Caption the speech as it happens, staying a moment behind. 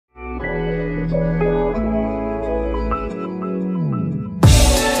So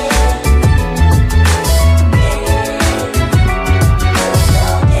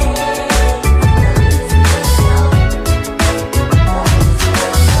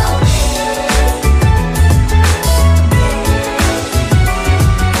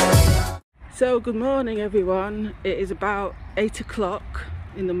good morning everyone, it is about 8 o'clock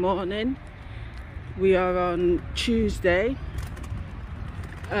in the morning. We are on Tuesday,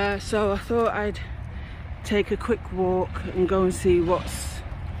 so I thought I'd take a quick walk and go and see what's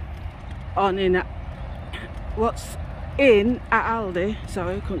in at Aldi.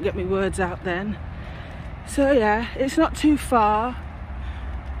 Sorry, I couldn't get my words out then. So yeah, it's not too far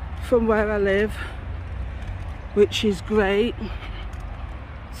from where I live, which is great.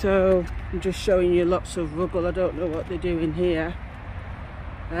 So I'm just showing you lots of rubble. I don't know what they're doing here.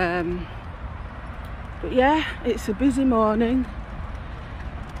 But yeah, it's a busy morning.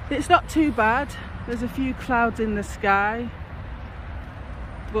 It's not too bad. There's a few clouds in the sky.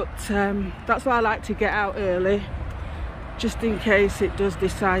 But that's why I like to get out early, just in case it does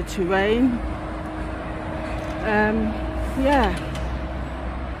decide to rain. Yeah.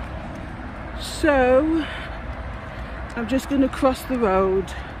 So I'm just going to cross the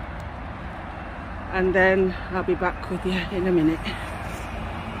road and then I'll be back with you in a minute.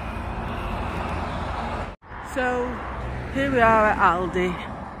 So here we are at Aldi.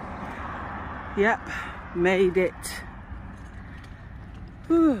 Yep, made it.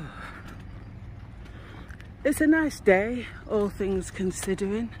 Whew. It's a nice day, all things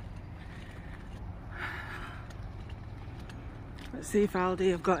considering. Let's see if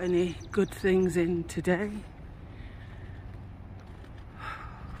Aldi have got any good things in today.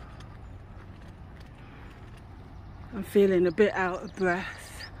 I'm feeling a bit out of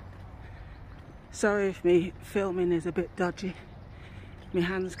breath. Sorry if me filming is a bit dodgy. My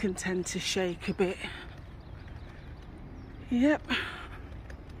hands can tend to shake a bit. Yep.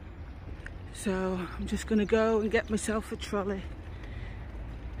 So I'm just gonna go and get myself a trolley.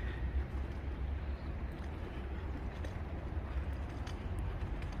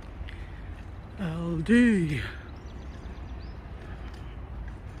 Aldi.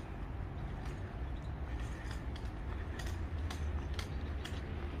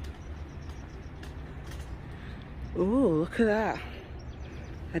 Oh, look at that.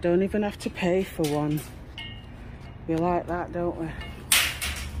 I don't even have to pay for one. We like that, don't we?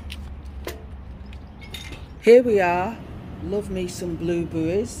 Here we are. Love me some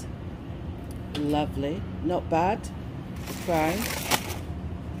blueberries. Lovely. Not bad. Price.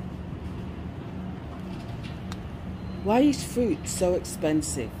 Why is fruit so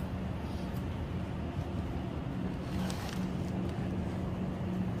expensive?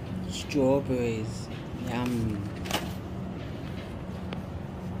 Strawberries. Yum.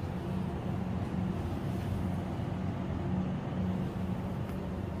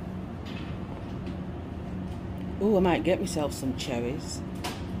 Oh, I might get myself some cherries.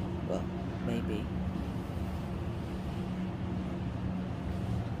 Well, maybe.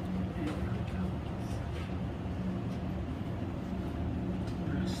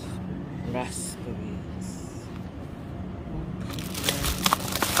 Raspberries.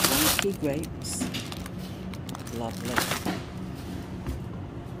 Wonky grapes. Lovely.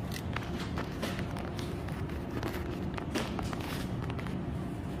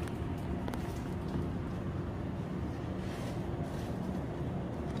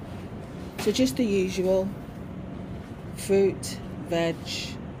 So just the usual fruit, veg.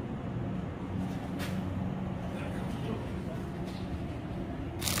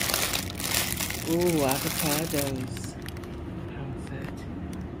 Ooh, avocados.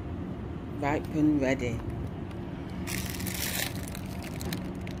 Ripe and ready.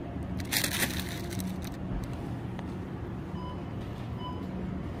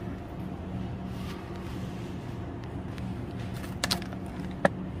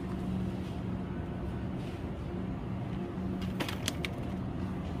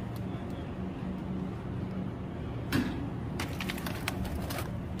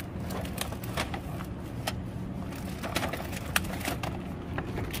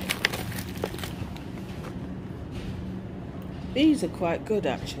 These are quite good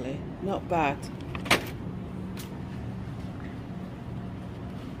actually, not bad.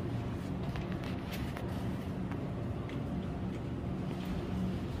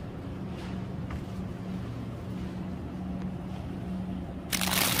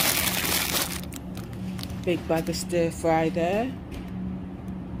 Big bag of stir fry there.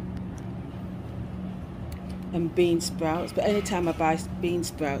 And bean sprouts, but anytime I buy bean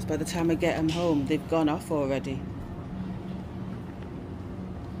sprouts, by the time I get them home, they've gone off already.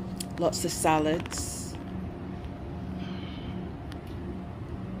 Lots of salads.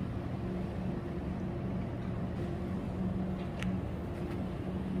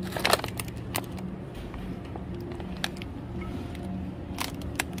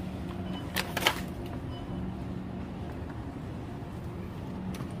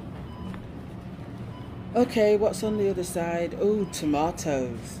 Okay, what's on the other side? Oh,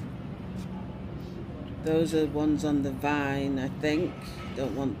 tomatoes. Those are ones on the vine, I think.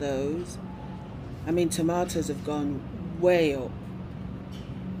 Don't want those. I mean, tomatoes have gone way up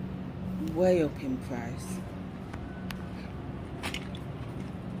in price.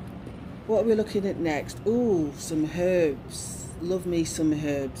 What are we looking at next? Ooh, some herbs. Love me some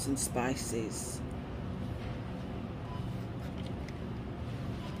herbs and spices.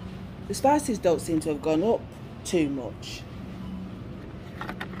 The spices don't seem to have gone up too much.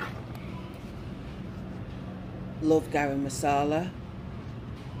 Love garam masala.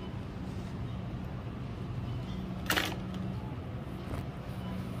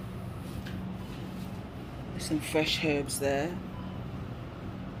 Some fresh herbs there.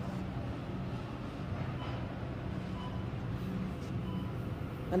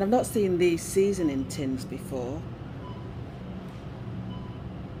 And I've not seen these seasoning tins before.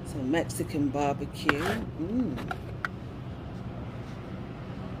 Some Mexican barbecue.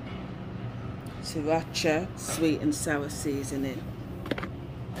 Sriracha, sweet and sour seasoning.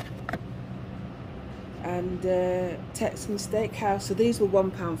 And Texan Steakhouse. So these were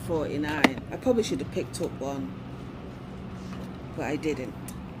 £1.49. I probably should have picked up one, but I didn't.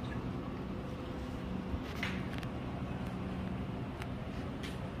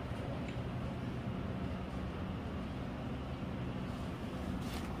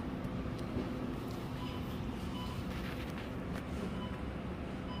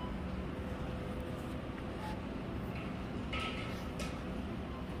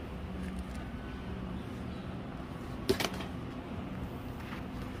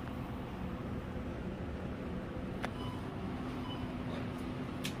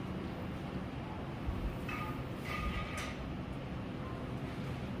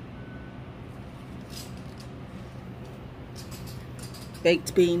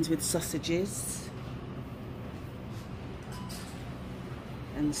 Baked beans with sausages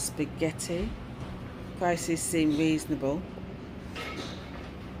and spaghetti. Prices seem reasonable.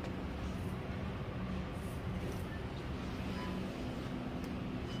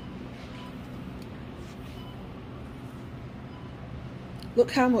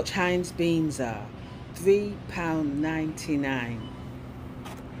 Look how much Heinz beans are. £3.99.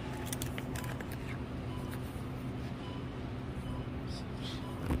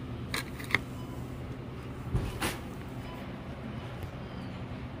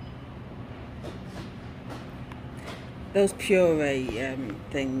 Those puree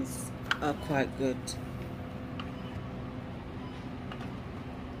things are quite good.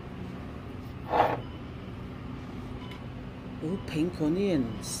 Oh, pink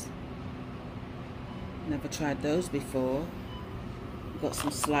onions. Never tried those before. Got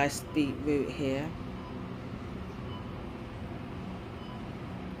some sliced beetroot here.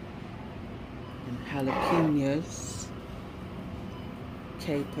 And jalapenos.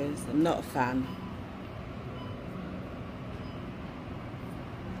 Capers. I'm not a fan.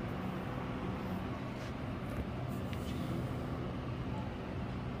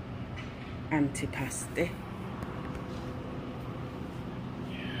 Antipasti.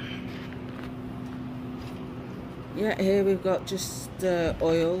 Yeah, here we've got just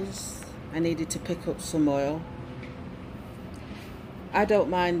oils. I needed to pick up some oil. I don't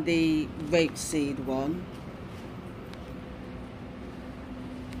mind the rapeseed one.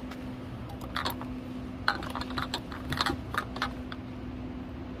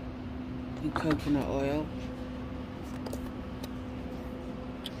 And coconut oil.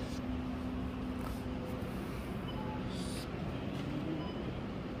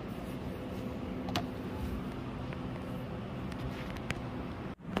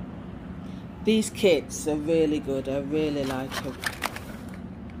 These kits are really good. I really like them.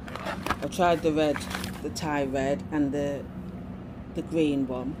 I tried the red, the Thai red, and the green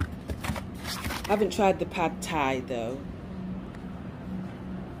one. I haven't tried the pad Thai though,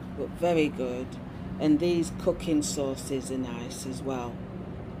 but very good. And these cooking sauces are nice as well.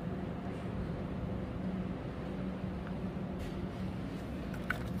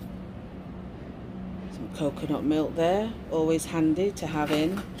 Some coconut milk there, always handy to have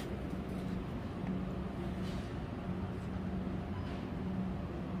in.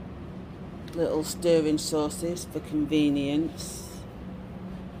 Little stirring sauces for convenience.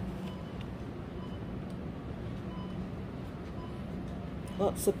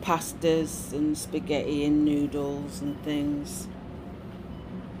 Lots of pastas and spaghetti and noodles and things.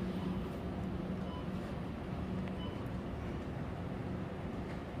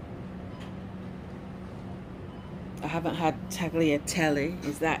 I haven't had tagliatelle,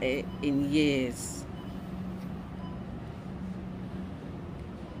 is that it, in years.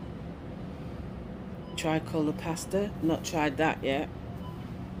 Tricolour pasta, not tried that yet.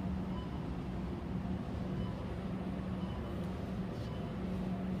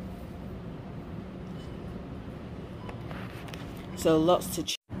 So lots to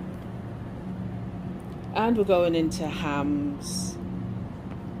choose. And we're going into hams.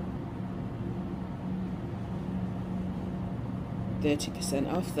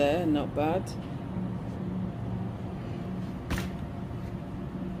 %30 off there, not bad.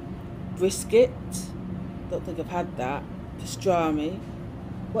 Brisket, don't think I've had that. Pastrami.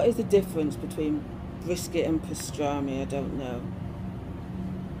 What is the difference between brisket and pastrami? I don't know.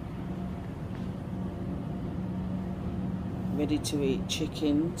 Ready to eat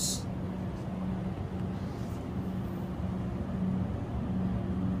chickens.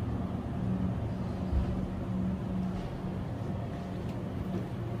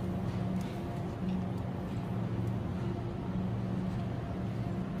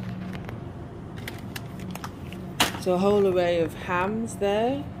 So a whole array of hams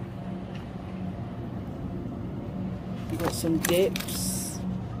there. You've got some dips.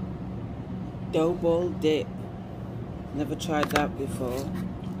 Dough ball dip. Never tried that before.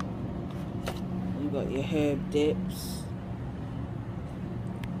 You've got your herb dips.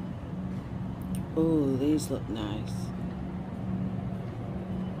 Oh, these look nice.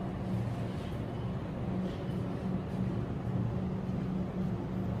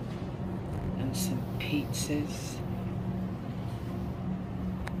 And some pizzas.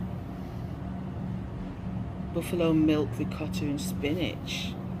 Buffalo milk, ricotta and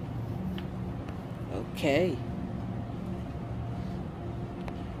spinach. Okay.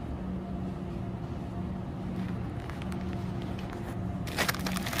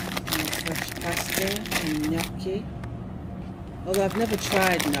 Fresh pasta and gnocchi. Although I've never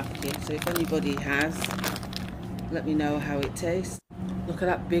tried gnocchi, so if anybody has, let me know how it tastes. Look at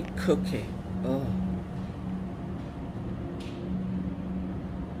that big cookie. Oh.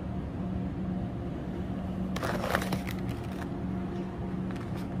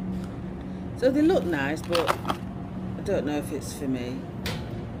 So they look nice, but I don't know if it's for me.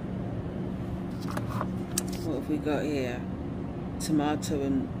 What have we got here? Tomato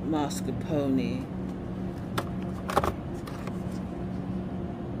and mascarpone.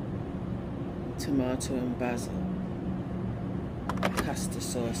 Tomato and basil. Pasta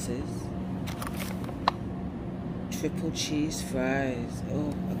sauces. Triple cheese fries.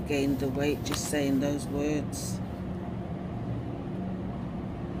 Oh, I've gained the weight just saying those words.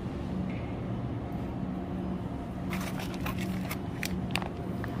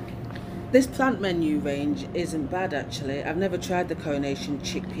 This plant menu range isn't bad actually. I've never tried the Coronation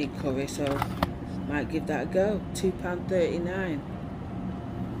chickpea curry, so might give that a go. £2.39.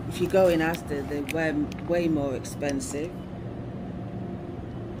 If you go in Asda, they're way more expensive.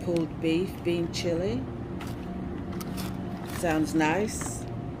 Pulled beef, bean chilli. Sounds nice.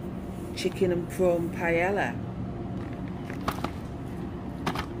 Chicken and prawn paella.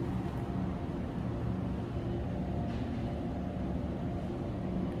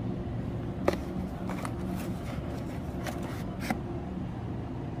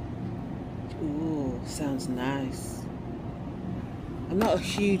 Ooh, sounds nice. I'm not a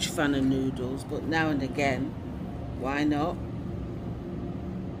huge fan of noodles, but now and again, why not?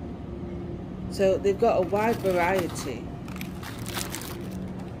 So they've got a wide variety.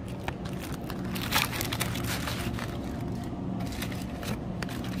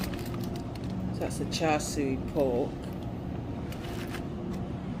 So that's a char siu pork.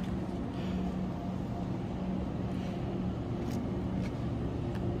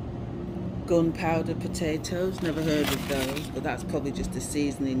 Gunpowder potatoes, never heard of those, but that's probably just a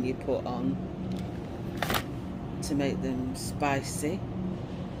seasoning you put on to make them spicy.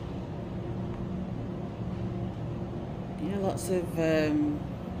 Yeah, lots of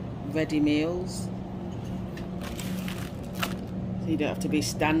ready meals. So you don't have to be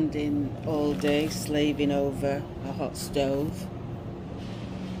standing all day slaving over a hot stove.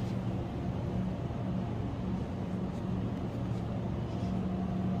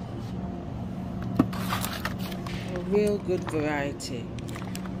 Real good variety.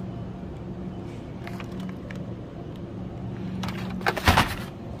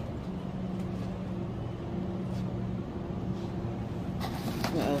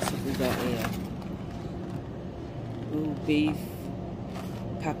 What else have we got here? Ooh, beef,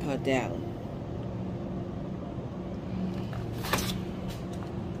 pappardelle.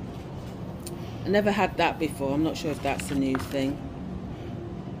 I never had that before. I'm not sure if that's a new thing.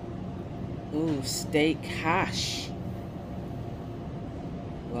 Ooh, steak hash.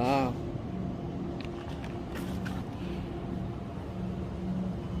 Wow.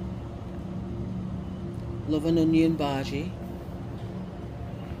 Love an onion bhaji.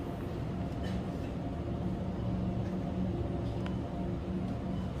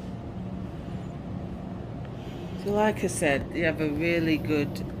 So like I said, you have a really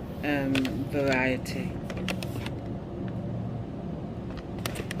good variety.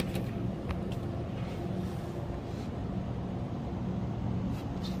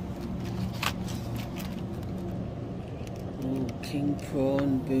 Ooh, king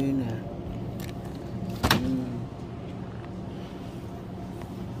prawn boona.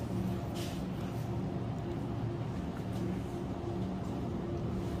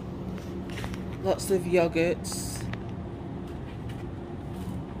 Lots of yogurts.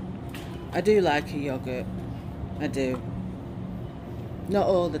 I do like a yogurt. I do. Not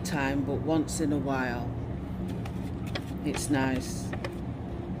all the time, but once in a while. It's nice.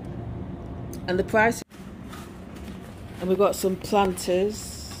 And the price. And we've got some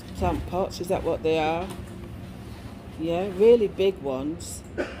planters, plant pots. Is that what they are? Yeah, really big ones.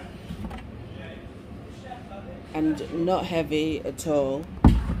 And not heavy at all.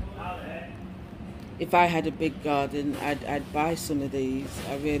 If I had a big garden, I'd buy some of these.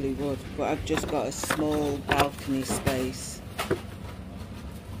 I really would. But I've just got a small balcony space.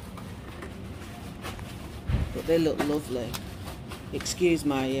 But they look lovely. Excuse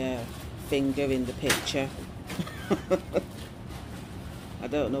my finger in the picture. I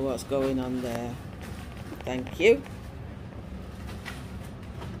don't know what's going on there. Thank you.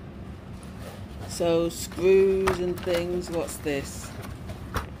 So screws and things. What's this?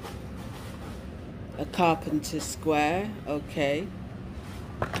 A carpenter square, okay.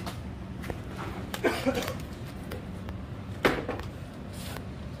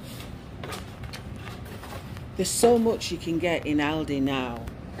 There's so much you can get in Aldi now.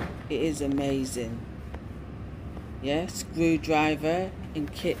 It is amazing. Yeah, screwdriver in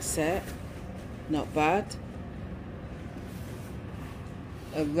kit set, not bad.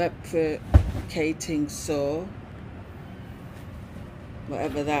 A replicating saw,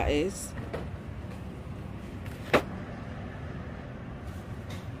 whatever that is.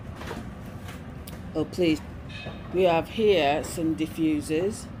 Oh please, we have here some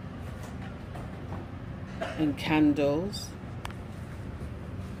diffusers and candles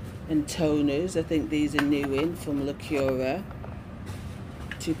and toners. I think these are new in from Lacura.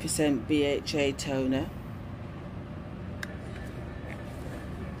 2% BHA toner.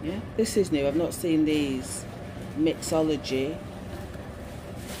 Yeah, this is new. I've not seen these. Mixology.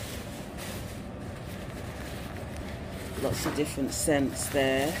 Lots of different scents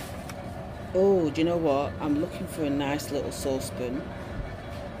there. Oh, do you know what? I'm looking for a nice little saucepan.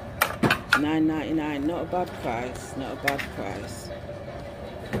 $9.99, not a bad price, not a bad price.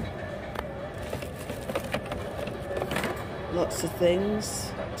 Lots of things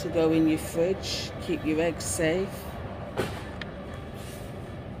to go in your fridge, keep your eggs safe.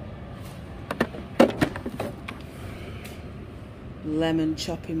 Lemon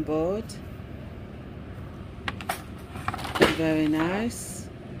chopping board. Very nice.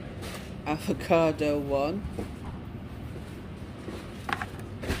 Avocado one.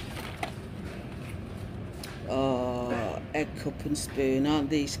 Oh, egg cup and spoon, aren't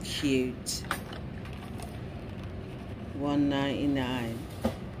these cute? $1.99.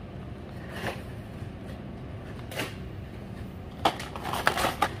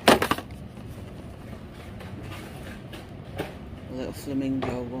 A little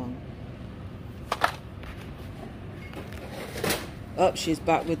flamingo one. Oh, she's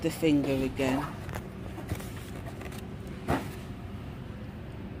back with the finger again.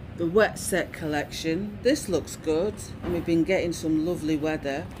 The wet set collection. This looks good, and we've been getting some lovely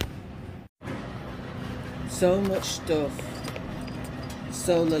weather. So much stuff.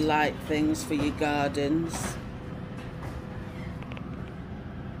 Solar light things for your gardens.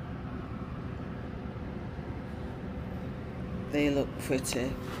 They look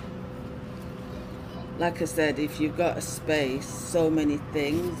pretty. Like I said, if you've got a space, so many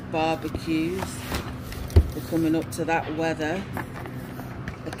things. Barbecues. We're coming up to that weather.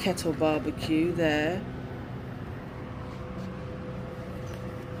 A kettle barbecue there.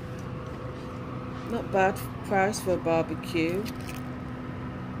 Not bad price for a barbecue.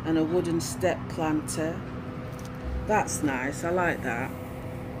 And a wooden step planter. That's nice, I like that.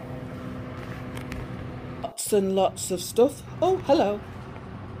 Lots and lots of stuff. Oh, hello.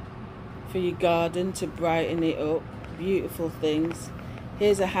 for your garden to brighten it up. Beautiful things.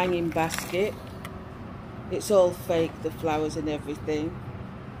 Here's a hanging basket. It's all fake, the flowers and everything.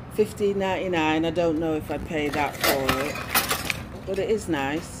 $15.99. I don't know if I pay that for it, but it is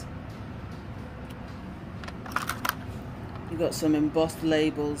nice. You got some embossed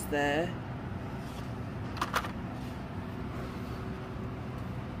labels there.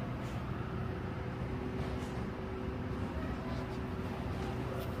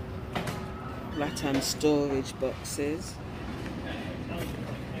 Rattan storage boxes.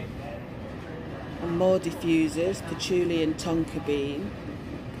 And more diffusers, patchouli and tonka bean.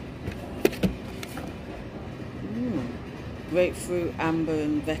 Grapefruit, amber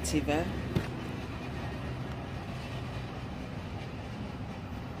and vetiver.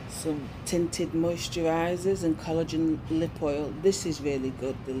 Some tinted moisturizers and collagen lip oil. This is really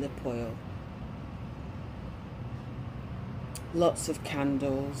good, the lip oil. Lots of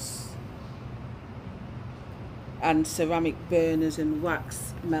candles. And ceramic burners and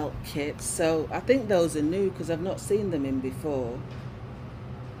wax melt kits. So I think those are new because I've not seen them in before.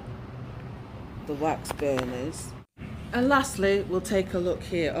 The wax burners. And lastly, we'll take a look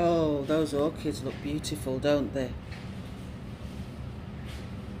here. Oh, those orchids look beautiful, don't they?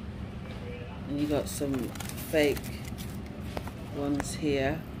 And you got some fake ones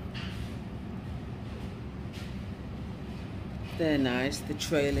here. They're nice, the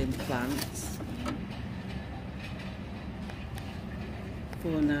trailing plants.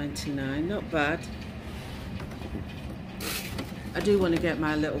 $4.99, not bad. I do want to get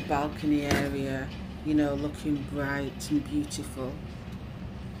my little balcony area, you know, looking bright and beautiful.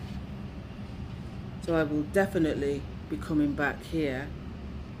 So I will definitely be coming back here.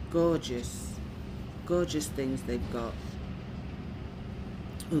 Gorgeous, gorgeous things they've got.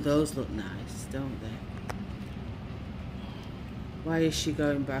 Oh, those look nice, don't they? Why is she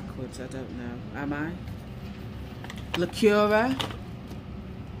going backwards? I don't know. Am I? Lacura,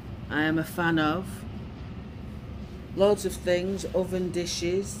 I am a fan of. Loads of things, oven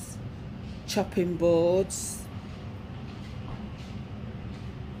dishes, chopping boards.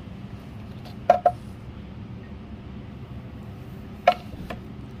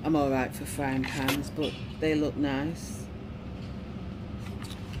 I'm alright for frying pans, but they look nice.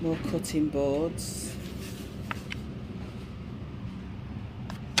 More cutting boards.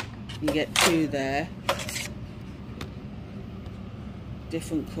 You get two there.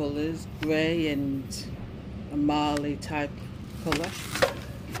 Different colours, grey and a Marley type colour.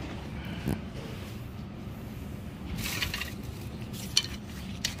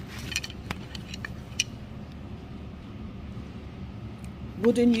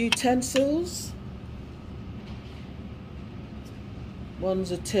 Wooden utensils.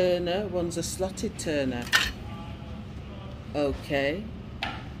 One's a turner, one's a slotted turner. Okay.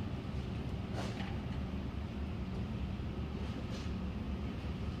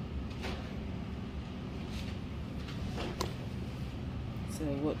 So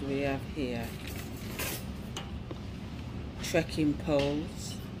what do we have here? Trekking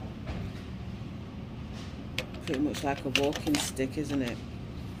poles. Pretty much like a walking stick, isn't it?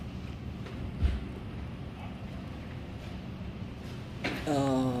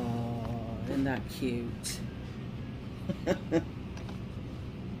 Oh, isn't that cute?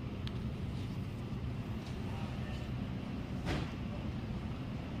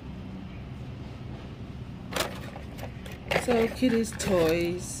 So kiddies'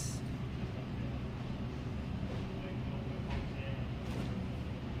 toys.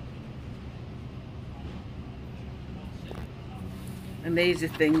 And these are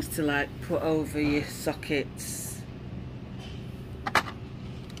things to like put over your sockets,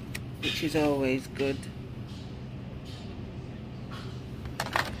 which is always good.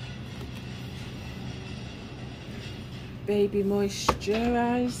 Baby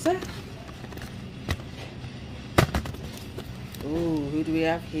moisturizer. Oh, who do we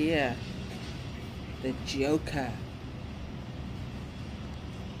have here? The Joker.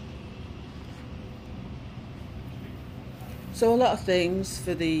 So a lot of things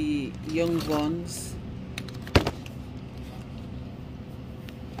for the young ones.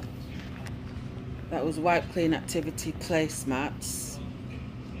 That was Wipe Clean Activity placemats.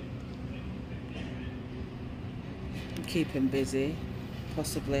 Keep him busy,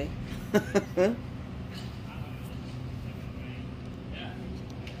 possibly.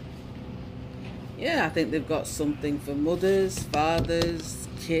 Yeah, I think they've got something for mothers, fathers,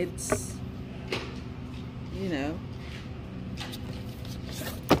 kids, you know.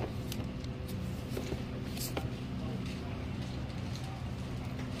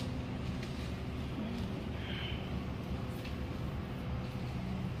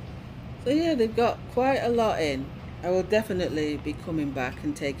 So yeah, they've got quite a lot in. I will definitely be coming back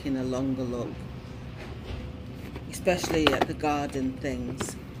and taking a longer look, especially at the garden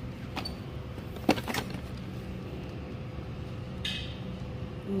things.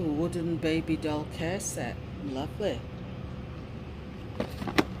 Ooh, wooden baby doll care set. Lovely.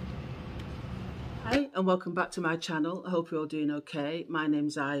 Hi and welcome back to my channel. I hope you're all doing okay. My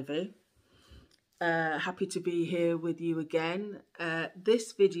name's Ivy. Happy to be here with you again.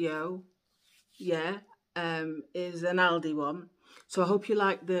 This video, is an Aldi one. So I hope you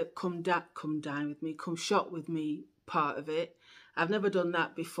like the come dine with me, come shop with me part of it. I've never done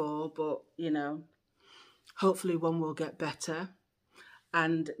that before, but you know, hopefully one will get better.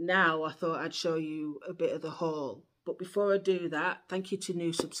 And now I thought I'd show you a bit of the haul. But before I do that, thank you to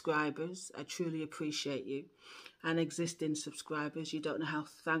new subscribers. I truly appreciate you. And existing subscribers, you don't know how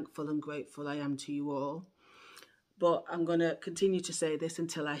thankful and grateful I am to you all. But I'm going to continue to say this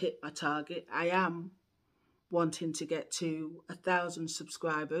until I hit my target. I am wanting to get to 1,000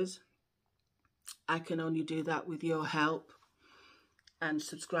 subscribers. I can only do that with your help and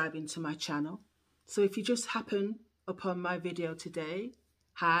subscribing to my channel. So if you just happen upon my video today,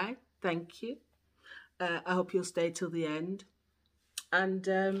 hi, thank you. I hope you'll stay till the end.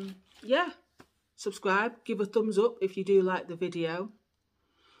 And yeah, subscribe, give a thumbs up if you do like the video.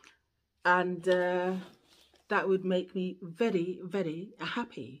 And that would make me very, very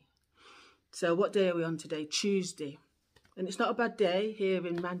happy. So what day are we on today? Tuesday. And it's not a bad day here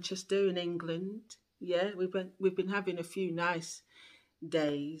in Manchester in England. Yeah, we've been having a few nice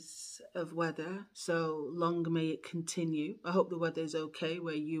days of weather, so long may it continue. I hope the weather's okay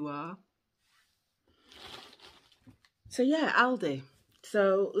where you are. So yeah, Aldi.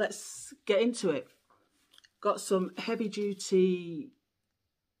 So let's get into it. Got some heavy duty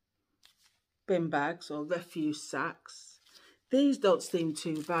bin bags or refuse sacks. These don't seem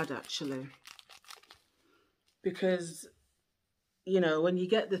too bad actually, because you know, when you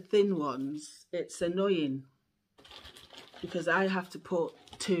get the thin ones, it's annoying because I have to put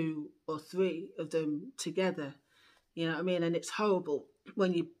 2 or 3 of them together, you know what I mean? And it's horrible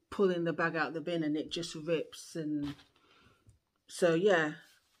when you're pulling the bag out of the bin and it just rips. And so yeah,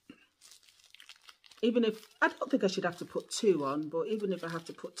 even if, I don't think I should have to put 2 on, but even if I have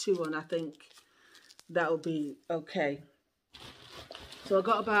to put 2 on, I think that'll be okay. So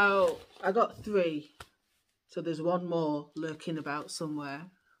I got 3. So there's 1 more lurking about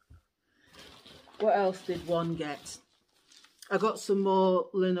somewhere. What else did 1 get? I got some more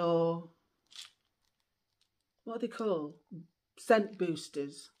Lenore, what are they called? Scent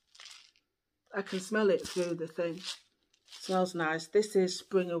boosters. I can smell it through the thing. Smells nice. This is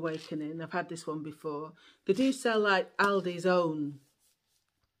Spring Awakening. I've had this one before. They do sell like Aldi's own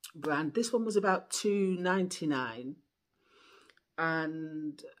brand. This one was about £2.99.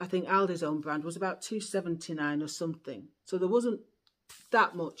 And I think Aldi's own brand was about £2.79 or something. So there wasn't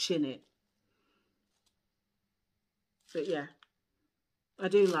that much in it. But yeah, I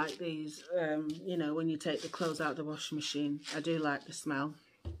do like these, you know, when you take the clothes out of the washing machine. I do like the smell.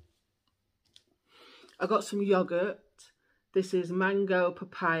 I got some yoghurt. This is mango,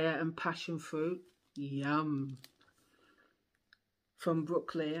 papaya and passion fruit. Yum. From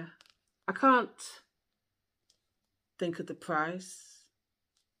Brooklear. I can't think of the price.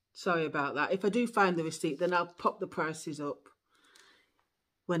 Sorry about that. If I do find the receipt, then I'll pop the prices up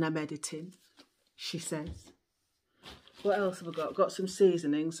when I'm editing, she says. What else have I got? Got some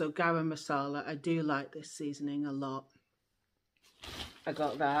seasoning. So garam masala. I do like this seasoning a lot. I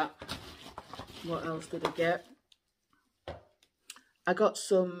got that. What else did I get? I got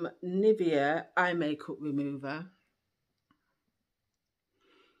some Nivea eye makeup remover.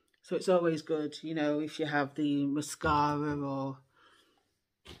 So it's always good, you know, if you have the mascara or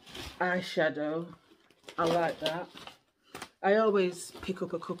eyeshadow. I like that. I always pick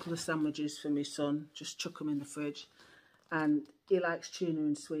up a couple of sandwiches for my son, just chuck them in the fridge. And he likes tuna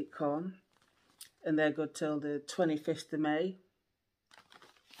and sweet corn. And they're good till the 25th of May,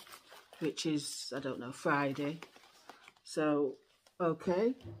 which is, I don't know, Friday. So,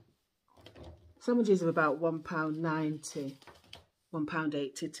 okay. Sandwiches are about £1.90.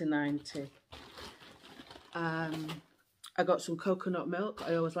 £1.80 to £1.90. I got some coconut milk.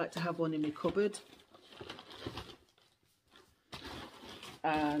 I always like to have one in my cupboard.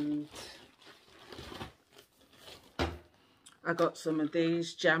 And I got some of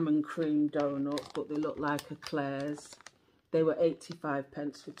these jam and cream donuts, but they look like eclairs. They were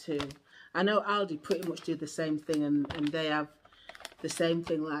 85p for 2. I know Aldi pretty much do the same thing, and they have the same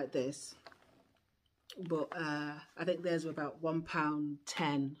thing like this. But I think theirs were about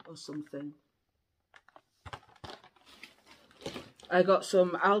 £1.10 or something. I got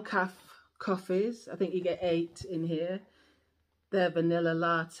some Alcaf coffees. I think you get 8 in here. They're vanilla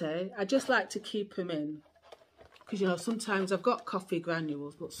latte. I just like to keep them in because, you know, sometimes I've got coffee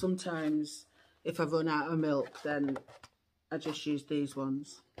granules, but sometimes if I run out of milk, then I just use these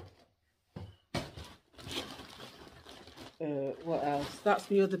ones. What else? That's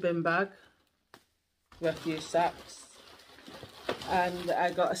my other bin bag, refuse sacks. And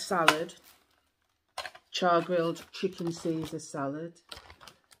I got a salad, char grilled chicken Caesar salad.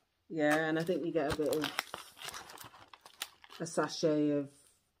 Yeah, and I think you get a bit of a sachet of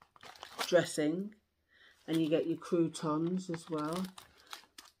dressing, and you get your croutons as well.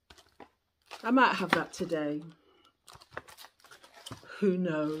 I might have that today. Who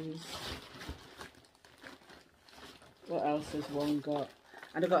knows? What else has one got?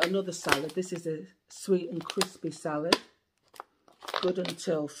 And I got another salad. This is a sweet and crispy salad. Good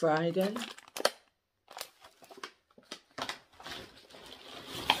until Friday.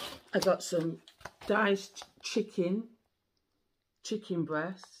 I got some diced chicken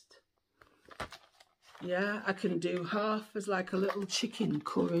breast. Yeah, I can do half as like a little chicken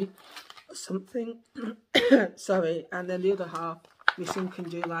curry or something. Sorry, and then the other half, my son can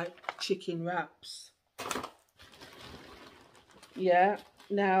do like chicken wraps. Yeah,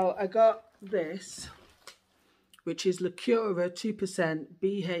 now I got this, which is Lacura 2%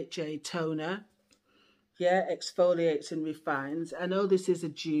 BHA toner. Yeah, exfoliates and refines. I know this is a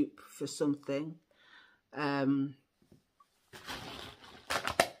dupe for something. 1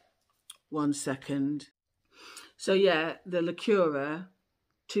 second. So yeah, the Lacura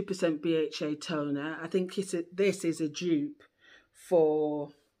 2% BHA toner. I think this is a dupe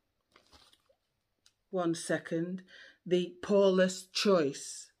for 1 second. The Paula's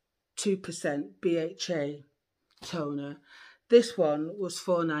Choice 2% BHA toner. This one was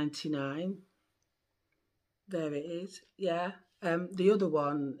 $4.99. There it is. Yeah. The other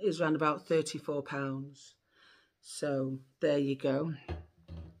one is around about £34. So there you go.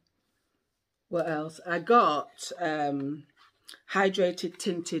 What else? I got hydrated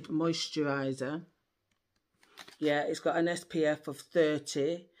tinted moisturizer. Yeah, it's got an SPF of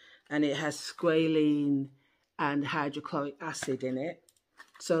 30 and it has squalene and hydrochloric acid in it.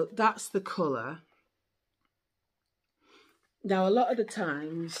 So that's the colour. Now, a lot of the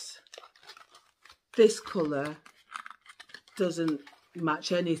times, this colour doesn't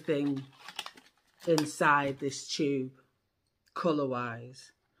match anything inside this tube,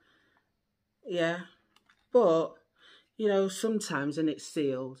 colour-wise. Yeah, but, you know, sometimes, and it's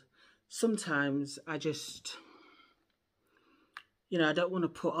sealed, sometimes I just, you know, I don't want to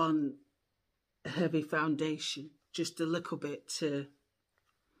put on a heavy foundation, just a little bit to,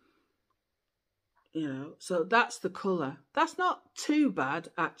 you know, so that's the colour. That's not too bad,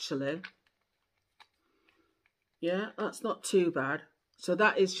 actually. Yeah, that's not too bad. So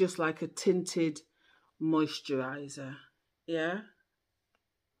that is just like a tinted moisturiser. Yeah.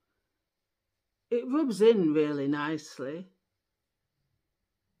 It rubs in really nicely.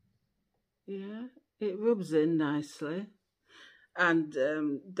 Yeah, it rubs in nicely. And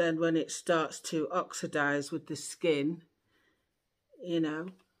then when it starts to oxidize with the skin, you know,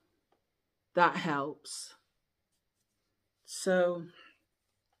 that helps. So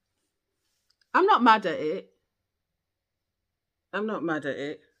I'm not mad at it. I'm not mad at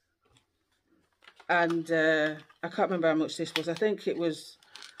it. And I can't remember how much this was. I think it was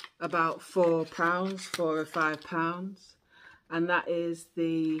about £4, £4 or £5. And that is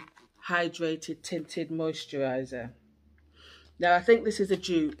the hydrated tinted moisturiser. Now, I think this is a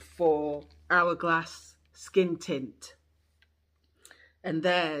dupe for Hourglass Skin Tint. And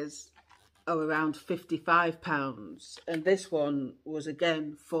theirs are around £55. And this one was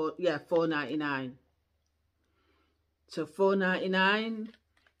again £4.99. So £4.99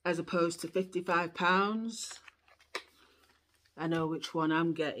 as opposed to £55. I know which one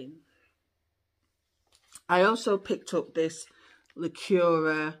I'm getting. I also picked up this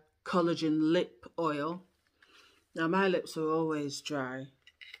Lacura Collagen Lip Oil. Now, my lips are always dry.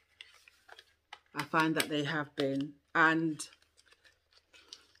 I find that they have been. And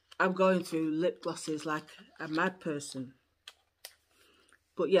I'm going through lip glosses like a mad person.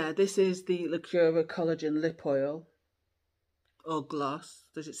 But yeah, this is the Lacura Collagen Lip Oil. Or gloss.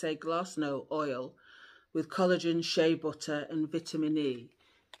 Does it say gloss? No, oil. With collagen, shea butter and vitamin E.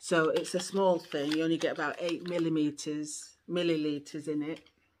 So it's a small thing. You only get about 8 millilitres in it.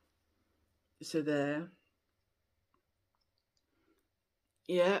 So there.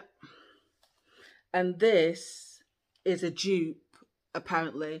 Yeah. And this is a dupe,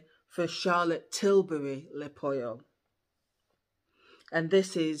 apparently, for Charlotte Tilbury lip oil. And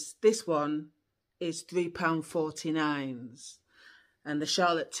this one is £3.49. And the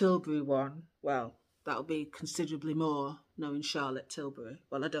Charlotte Tilbury one, well, that'll be considerably more, knowing Charlotte Tilbury.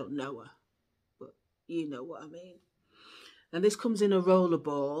 Well, I don't know her, but you know what I mean. And this comes in a roller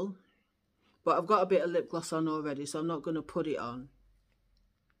ball, but I've got a bit of lip gloss on already, so I'm not going to put it on.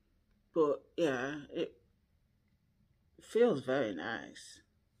 But yeah, it feels very nice.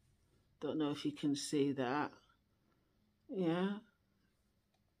 Don't know if you can see that. Yeah.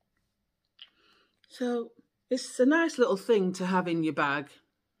 So it's a nice little thing to have in your bag.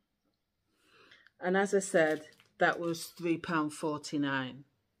 And as I said, that was £3.49,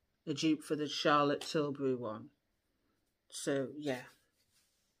 a dupe for the Charlotte Tilbury one. So yeah.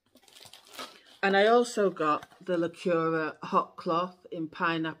 And I also got the Lacura hot cloth in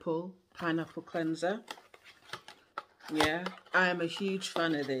pineapple cleanser. Yeah, I am a huge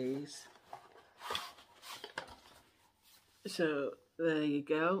fan of these. So there you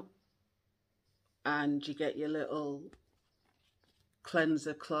go. And you get your little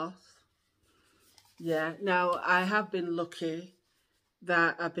cleanser cloth. Yeah, now I have been lucky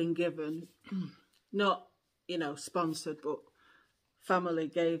that I've been given, not, you know, sponsored, but family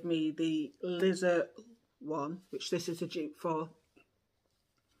gave me the Lizard one, which this is a dupe for.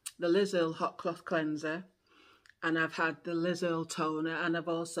 The Lizard hot cloth cleanser. And I've had the Lizard toner, and I've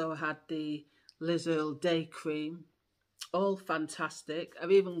also had the Lizard day cream. All fantastic.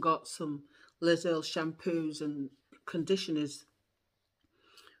 I've even got some Lizard shampoos and conditioners.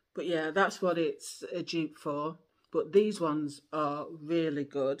 But yeah, that's what it's a dupe for. But these ones are really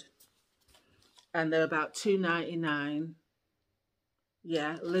good. And they're about $2.99.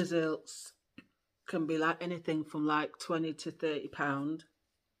 Yeah, Lizards can be like anything from like £20 to £30.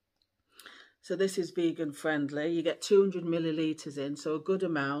 So this is vegan friendly. You get 200 millilitres in, so a good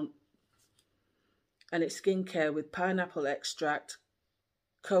amount. And it's skincare with pineapple extract,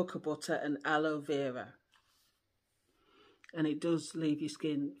 cocoa butter and aloe vera. And it does leave your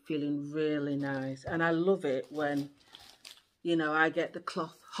skin feeling really nice. And I love it when, you know, I get the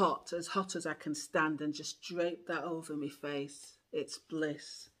cloth hot as I can stand, and just drape that over my face. It's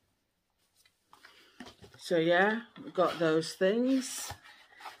bliss. So yeah, I've got those things.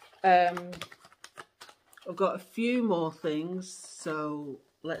 I've got a few more things, so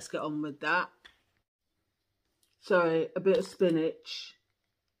let's get on with that. Sorry, a bit of spinach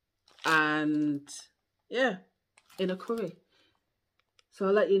and yeah, in a curry. So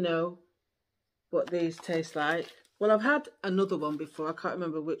I'll let you know what these taste like. Well, I've had another one before. I can't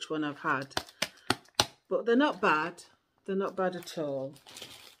remember which one I've had, but they're not bad. They're not bad at all.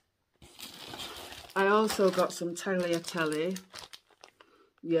 I also got some tagliatelle.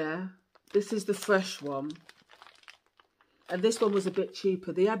 Yeah, this is the fresh one. And this one was a bit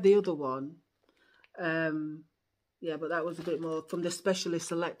cheaper. They had the other one. Yeah, but that was a bit more from the specially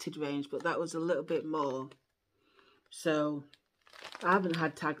selected range, but that was a little bit more. So I haven't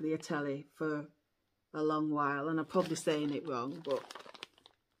had tagliatelle for a long while, and I'm probably saying it wrong, but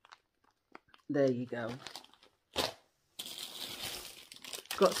there you go.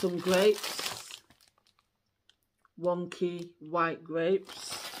 Got some grapes, wonky white grapes.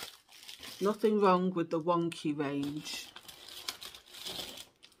 Nothing wrong with the wonky range.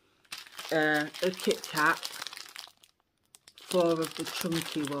 A Kit Kat, 4 of the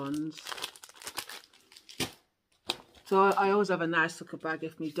chunky ones. So I always have a nice little bag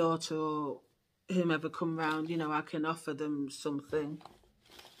if my daughter or whomever come round, you know, I can offer them something.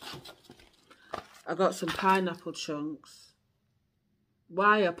 I got some pineapple chunks.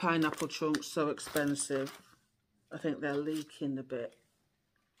 Why are pineapple chunks so expensive? I think they're leaking a bit.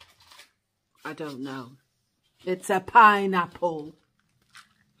 I don't know. It's a pineapple.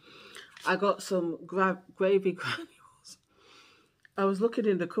 I got some gravy granules. I was looking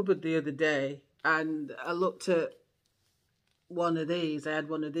in the cupboard the other day and I looked at one of these. I had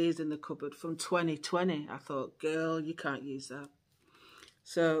one of these in the cupboard from 2020. I thought, girl, you can't use that.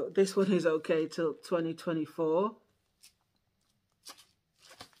 So this one is okay till 2024.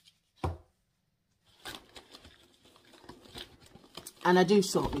 And I do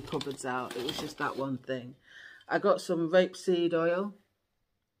sort my cupboards out. It was just that one thing. I got some rapeseed oil.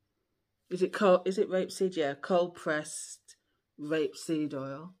 Is it rapeseed? Yeah, cold pressed rapeseed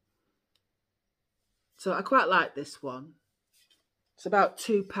oil. So I quite like this one. It's about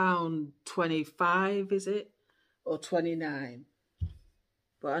 £2.25, is it? Or 29.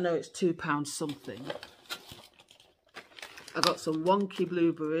 But I know it's £2 something. I got some wonky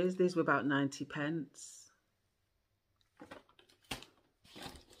blueberries. These were about 90p.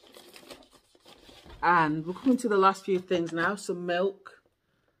 And we're coming to the last few things now. Some milk.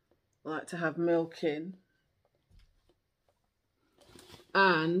 I like to have milk in.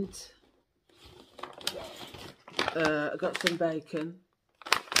 And I got some bacon,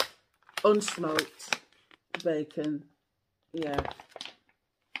 unsmoked bacon, yeah.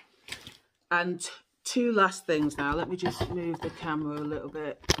 And two last things now. Let me just move the camera a little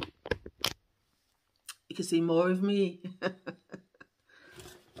bit. You can see more of me.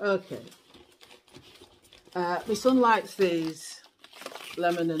 Okay. My son likes these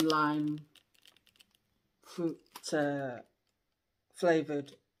lemon and lime fruit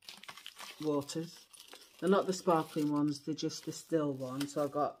flavoured waters. They're not the sparkling ones, they're just the still ones. So I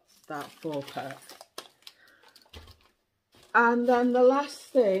got that 4-pack. And then the last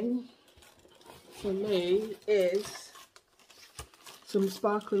thing for me is some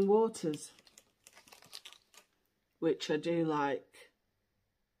sparkling waters, which I do like.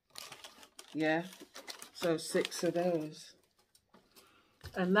 Yeah, so 6 of those.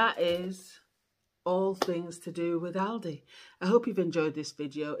 And that is all things to do with Aldi. I hope you've enjoyed this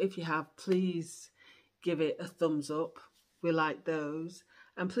video. If you have, please give it a thumbs up. We like those.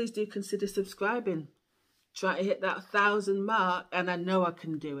 And please do consider subscribing. Try to hit that 1,000 mark, and I know I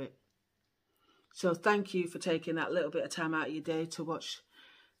can do it. So thank you for taking that little bit of time out of your day to watch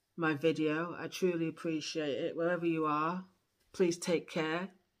my video. I truly appreciate it. Wherever you are, please take care.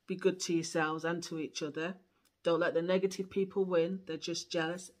 Be good to yourselves and to each other. Don't let the negative people win. They're just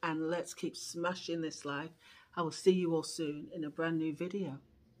jealous. And let's keep smashing this life. I will see you all soon in a brand new video.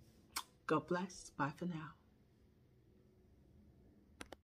 God bless. Bye for now.